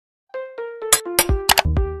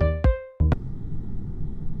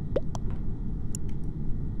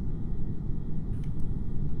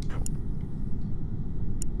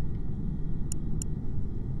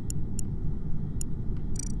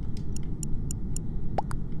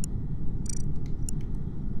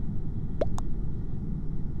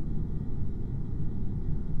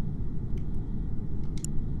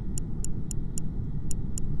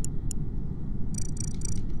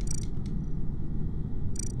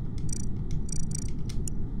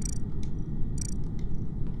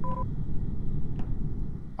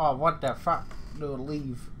Oh, what the fuck? Dude,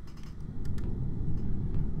 leave.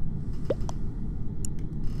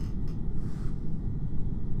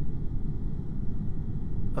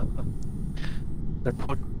 They're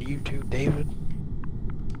putting YouTube, David.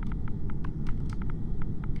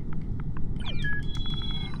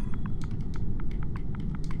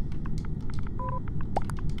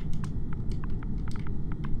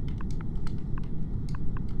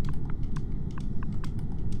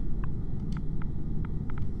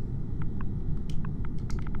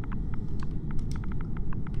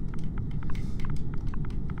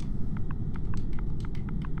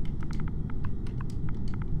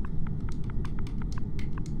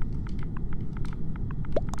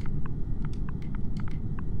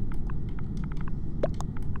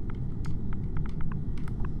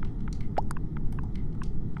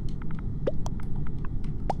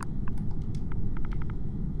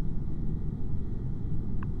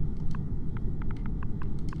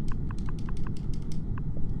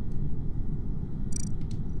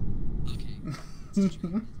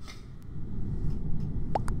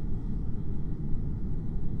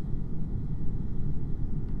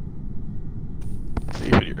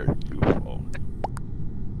 David, you're a goofball.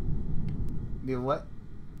 Did what?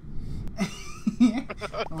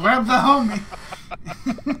 Grab the homie.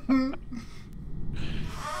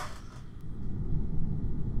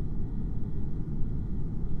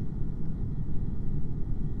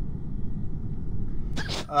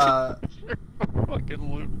 You're a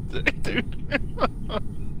fucking lunatic, dude.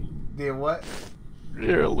 Did what?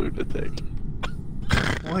 You're a lunatic.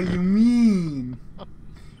 What do you mean?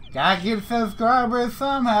 Gotta get subscribers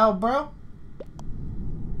somehow, bro.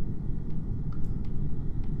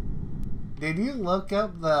 Did you look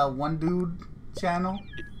up the one dude channel?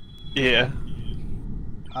 Yeah.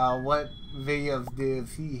 What videos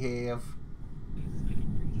does he have?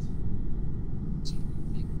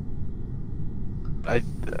 I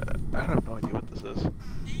have no idea what this is.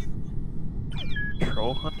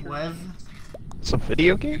 Troll Hunter? What? It's a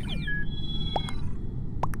video game?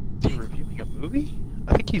 Is he reviewing a movie?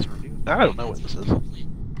 I think he's reviewing. I don't know what this is.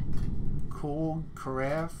 Cool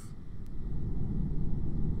craft.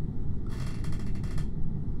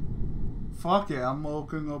 Fuck it, I'm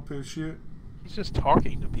looking up his shit. He's just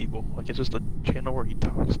talking to people. Like, it's just a channel where he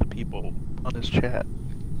talks to people on his chat.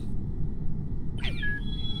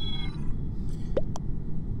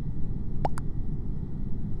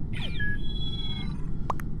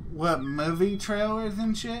 What, movie trailers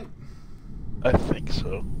and shit? I think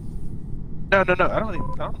so. No. I don't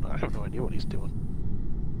know. I have no idea what he's doing.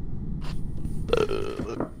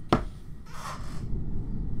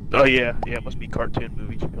 Oh yeah, it must be cartoon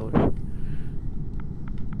movie trailers.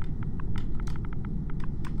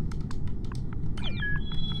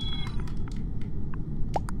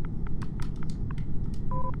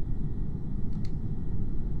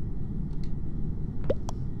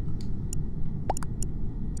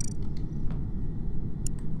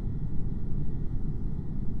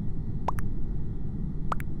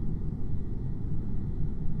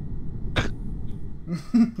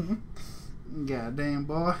 Goddamn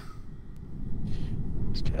boy.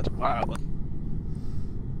 This cat's wildin'.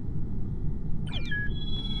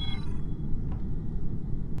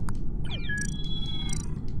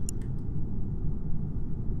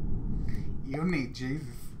 You need Jesus.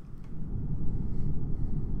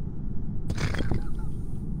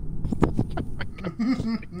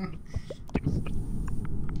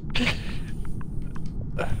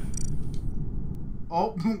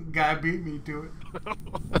 Oh, guy beat me to it.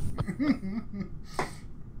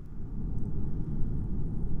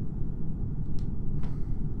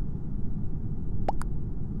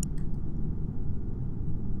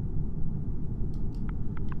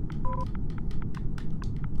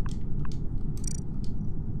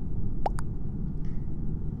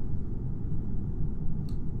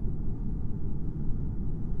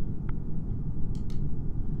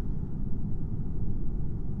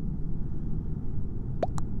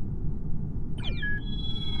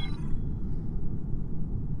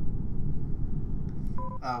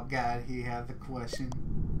 Oh God, he has a question.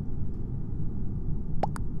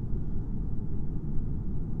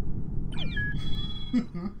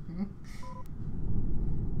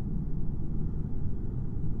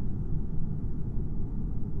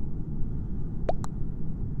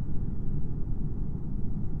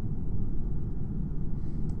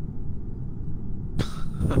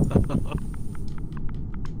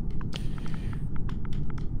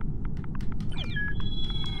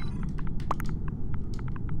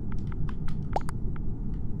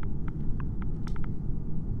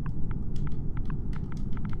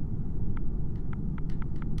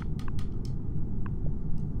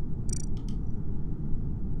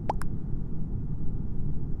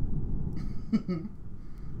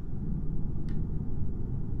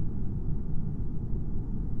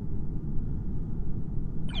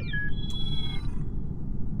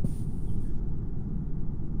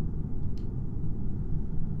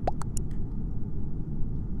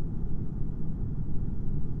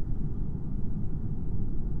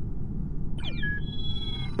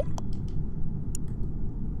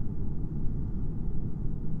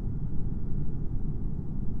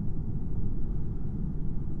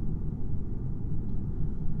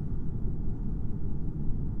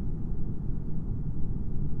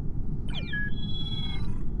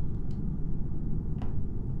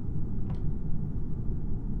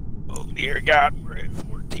 Oh dear God, we're at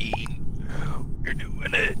 14. You're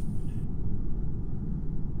doing it.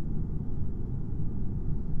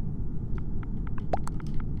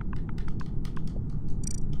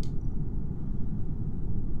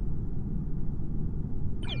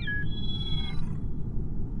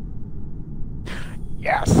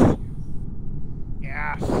 Yes.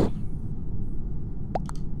 Yes.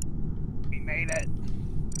 We made it.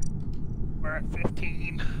 We're at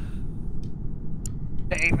 15.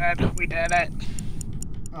 David, we did it.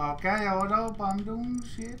 Okay, hold up, I'm doing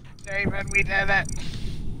shit. David, we did it.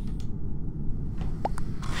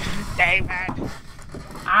 David.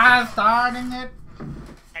 I'm starting it.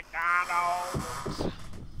 McDonald's.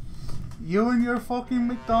 You and your fucking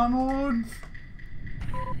McDonald's.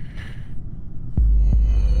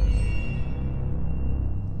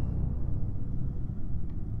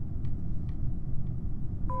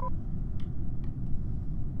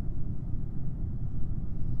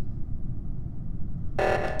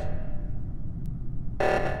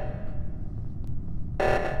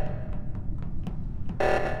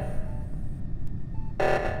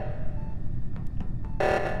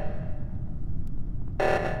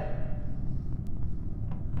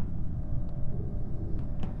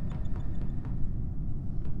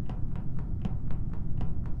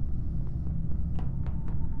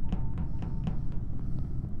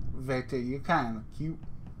 Victor, you're kind of cute.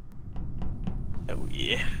 Oh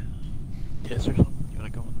yeah. Kiss or something? You wanna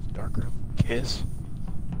go in this dark room? Kiss?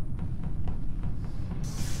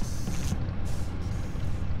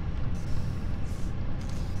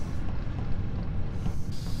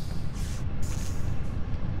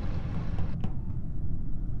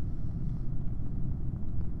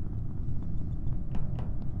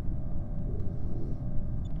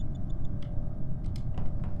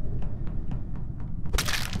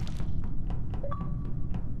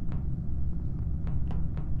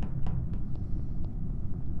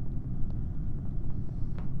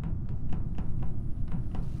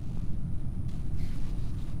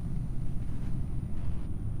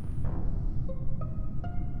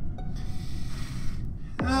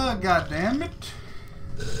 Oh, God damn it.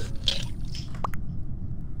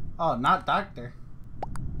 Oh, not doctor.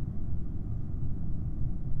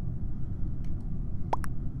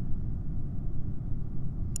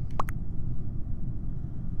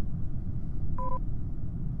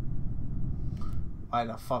 Why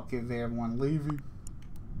the fuck is everyone leaving?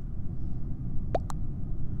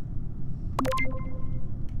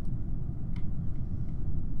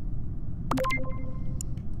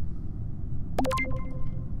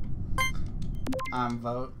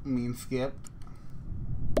 Skipped.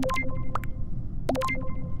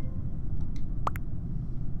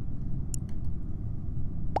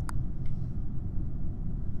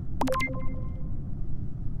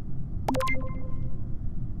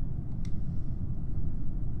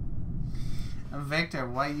 Victor,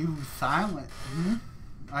 why you silent? Hmm?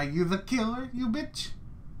 Are you the killer, you bitch?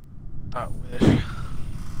 I wish.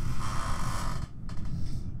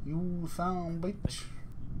 You sound bitch.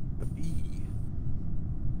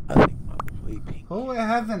 I think my vaping. Who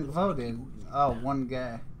hasn't voted? Oh, one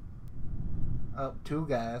guy. Oh, two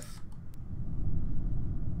guys.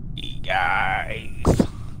 Guys.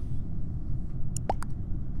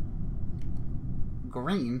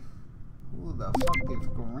 Green? Who the fuck is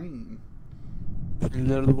green?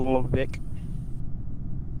 Little Vic.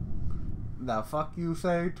 The fuck you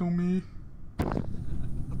say to me?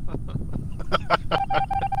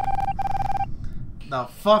 The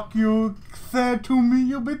fuck you said to me,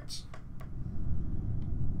 you bitch?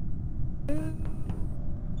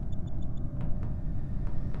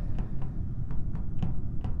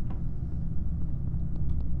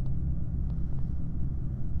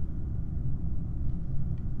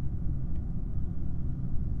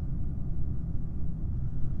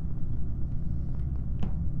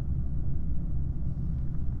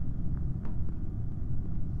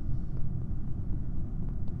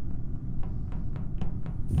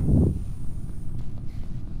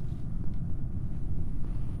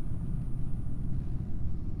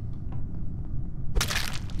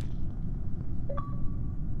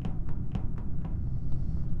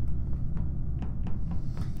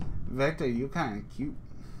 Victor, you kind of cute.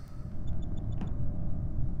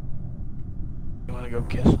 You want to go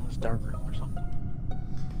kiss in this dark room or something?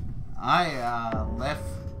 I left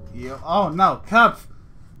you. Oh no, cups.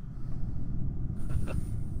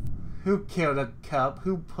 Who killed a cup?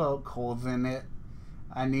 Who poked holes in it?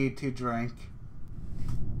 I need to drink.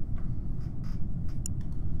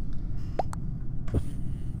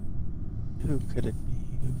 Who could it be?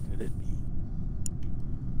 Who could it be?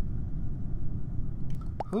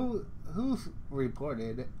 Who's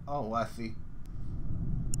reported it? Oh, I see.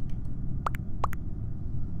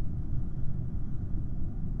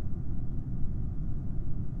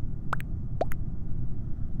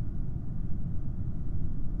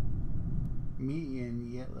 Me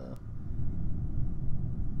and yellow.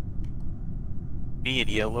 Me and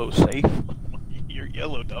yellow safe. You're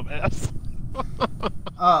yellow, dumbass.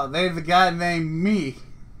 Oh, there's a guy named me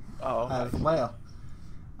Oh, as nice. well.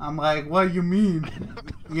 I'm like, what do you mean?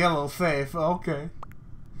 Yellow safe, okay.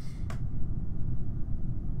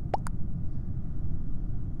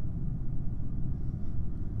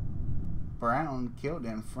 Brown killed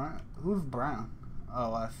in front. Who's Brown?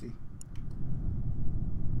 Oh, I see.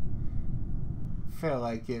 Feel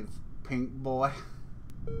like it's Pink Boy.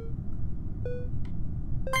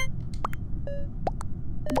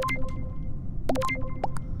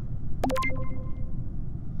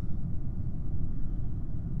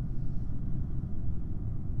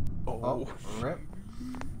 Oh, rip.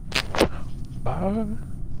 Bye.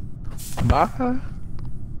 Bye.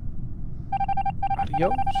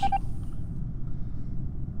 Adios.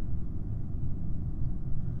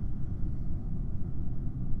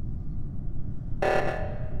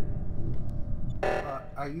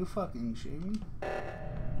 Are you fucking shitting me?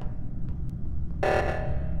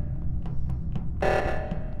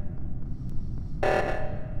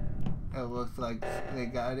 It looks like they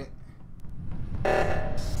got it.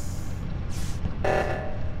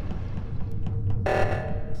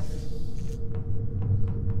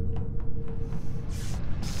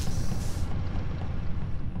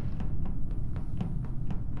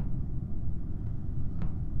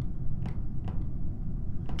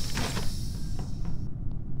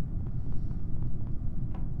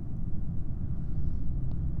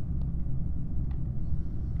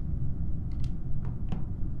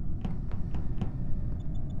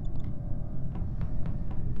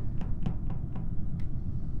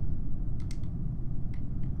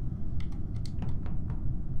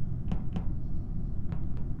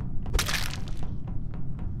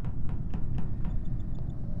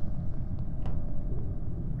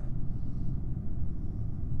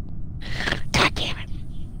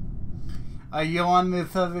 Are you on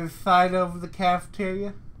this other side of the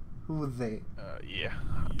cafeteria? Who was it? Yeah.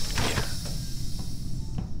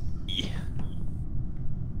 Yeah.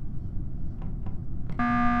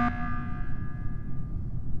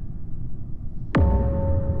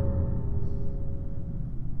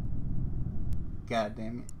 God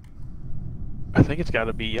damn it. I think it's got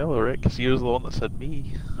to be yellow, right? Because he was the one that said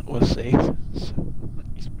me was safe. So,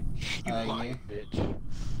 you lying bitch.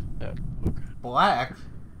 Yeah, okay. Black?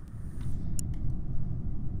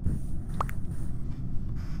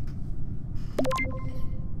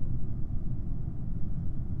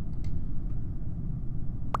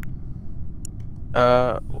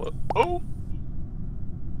 Oh.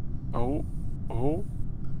 Oh.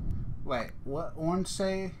 Wait, what one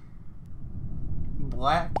say?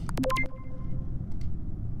 Black?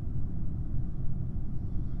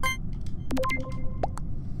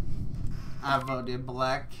 I voted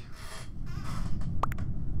black.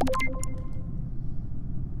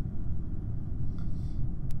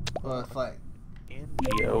 Well, it's like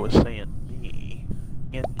NGO is saying me.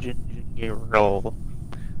 Engine.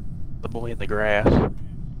 The boy in the grass.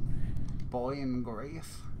 boy in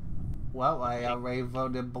grace. Well, I already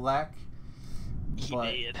voted black. He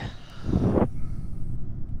But did.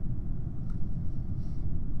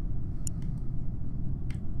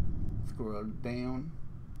 scroll down.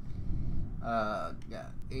 Got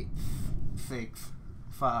 8, 6,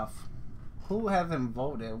 5. Who hasn't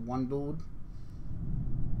voted? One dude.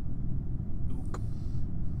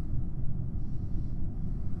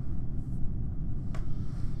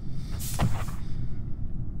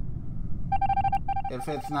 If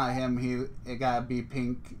it's not him, it gotta be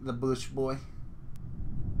Pink, the Bush boy.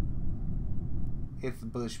 It's the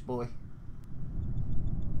Bush boy.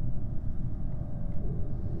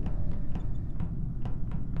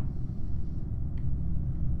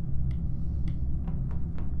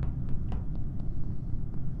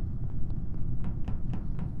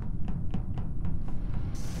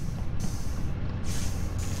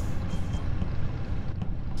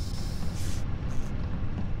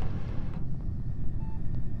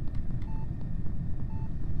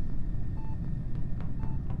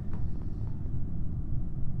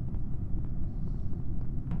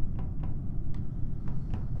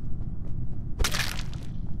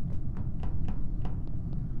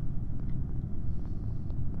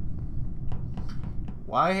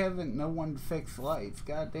 Why hasn't no one fixed lights?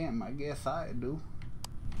 Goddamn, I guess I do.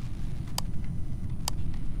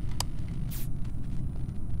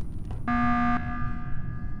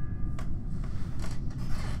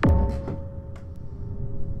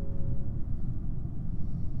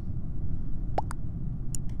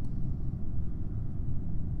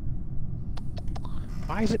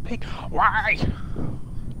 Why is it pink? Why?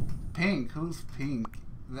 Pink? Who's pink?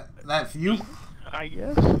 That's you? I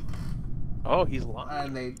guess. Oh, he's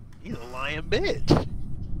lying. He's a lying bitch.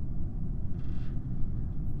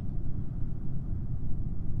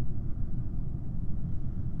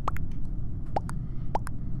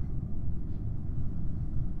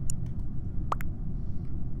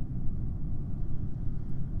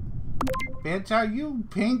 Bitch, are you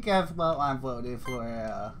pink as well? I voted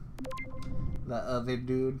for the other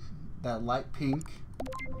dude, that light pink.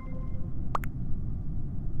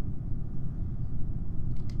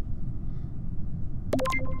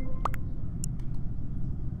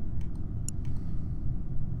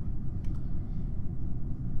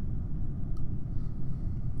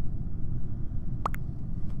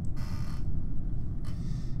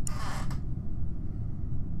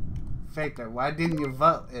 Faker, why didn't you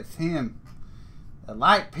vote? It's him. The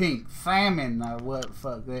light pink salmon, or what the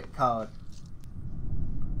fuck that called.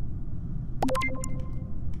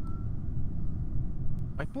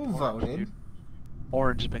 Who voted? Dude.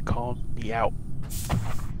 Orange has been calling me out.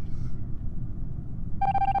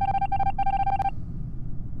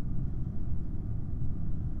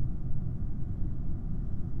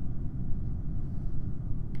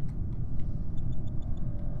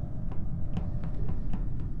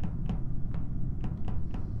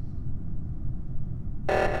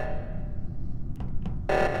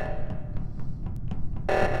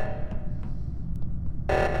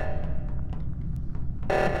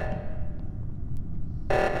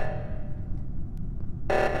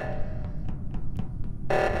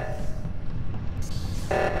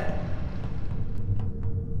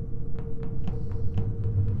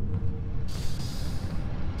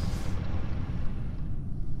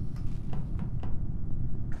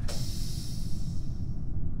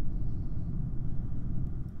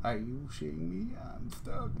 Are you shitting me? I'm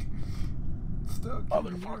stuck. Stuck.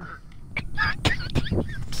 Motherfucker.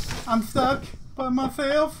 I'm stuck by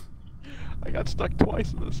myself. I got stuck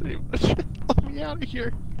twice in the same. Let me out of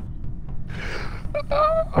here.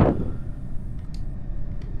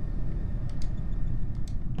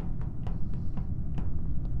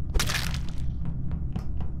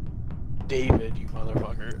 David, you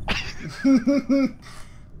motherfucker.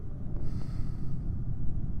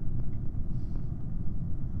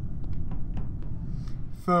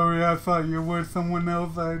 Sorry, I thought you were someone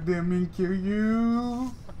else. I didn't mean to kill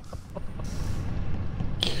you.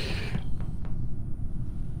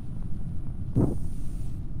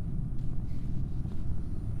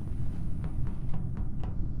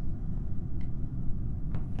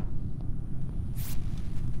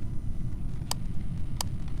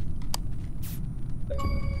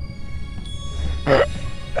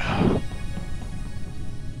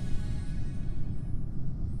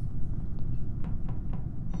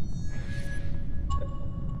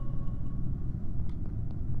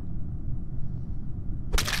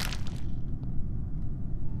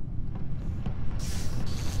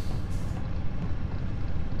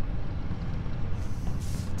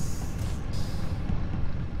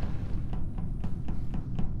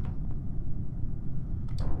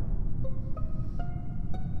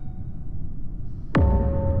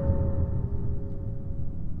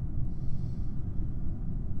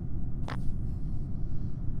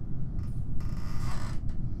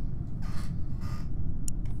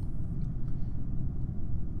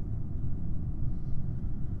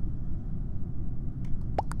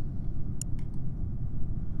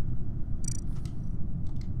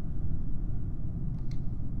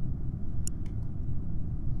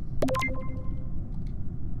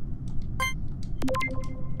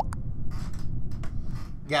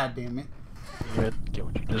 God damn it. David, get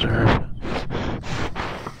what you deserve.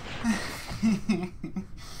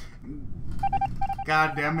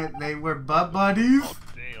 God damn it, they were butt buddies. Oh,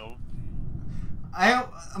 damn.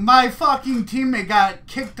 My fucking teammate got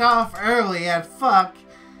kicked off early as fuck.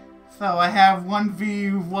 So I have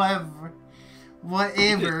 1v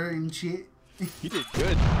whatever and shit. You did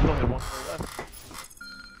good. You only have one more left.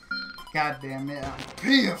 God damn it, I'm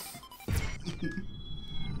pissed.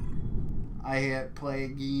 I hit play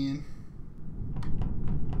again.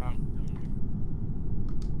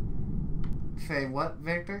 Say what,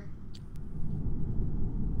 Victor?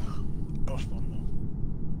 That was fun,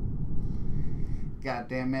 God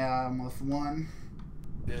damn it, I almost won.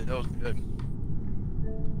 though. Yeah, that was good.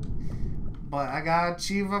 But I got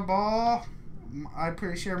achievable. I'm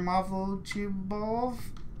pretty sure Marvel achievable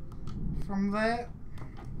from that.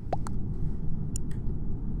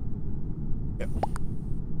 Yep.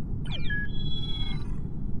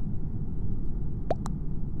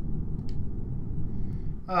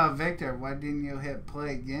 Victor, why didn't you hit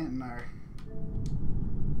play again? Or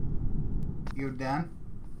you done?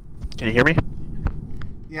 Can you hear me?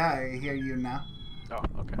 Yeah, I hear you now. Oh,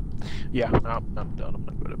 okay. Yeah, I'm done. I'm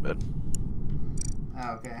gonna go to bed.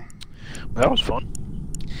 Okay. That was fun.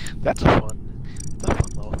 That's a fun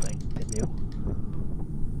little thing to do.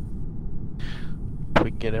 We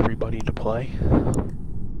can get everybody to play.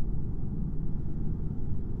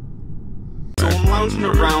 So I'm lounging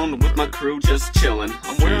around with my crew just chillin'.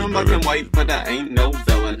 I'm wearing black and white, but I ain't no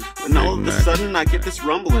villain. When all of a sudden I get this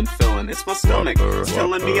rumbling feeling. It's my stomach, it's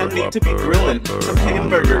telling me I need to be grilling some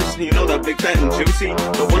hamburgers, you know, that big fat and juicy,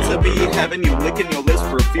 the ones that be having you licking your lips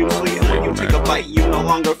profusely. And when you take a bite you no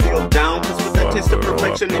longer feel down, cause with that taste of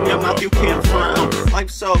perfection in your mouth you can't frown.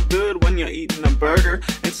 Life's so good when you're eating a burger,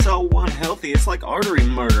 it's so unhealthy, it's like artery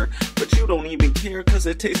murder. But you don't even care cause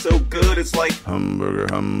it tastes so good, it's like hamburger,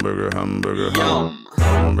 hamburger, hamburger, yum.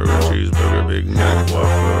 Hamburger, cheeseburger, Big Mac,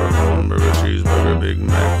 Whopper. Hamburger, cheeseburger, Big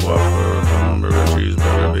Mac, Whopper. Hamburger,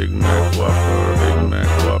 cheeseburger, Big Mac, Whopper.